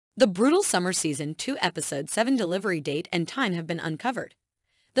The Brutal Summer Season 2 Episode 7 delivery date and time have been uncovered.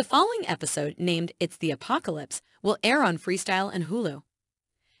 The following episode, named It's the Apocalypse, will air on Freestyle and Hulu.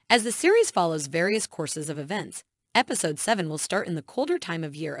 As the series follows various courses of events, Episode 7 will start in the colder time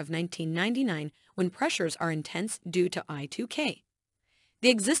of year of 1999 when pressures are intense due to Y2K. The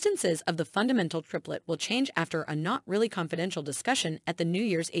existences of the fundamental triplet will change after a not really confidential discussion at the New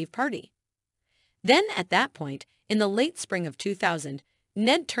Year's Eve party. Then, at that point, in the late spring of 2000,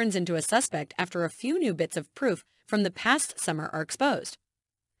 Ned turns into a suspect after a few new bits of proof from the past summer are exposed.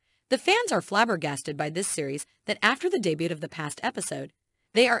 The fans are flabbergasted by this series that after the debut of the past episode,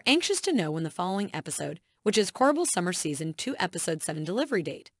 they are anxious to know when the following episode, which is Cruel Summer Season 2 Episode 7 delivery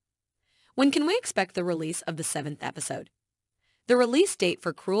date. When can we expect the release of the 7th episode? The release date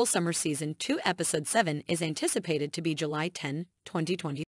for Cruel Summer Season 2 Episode 7 is anticipated to be July 10, 2020.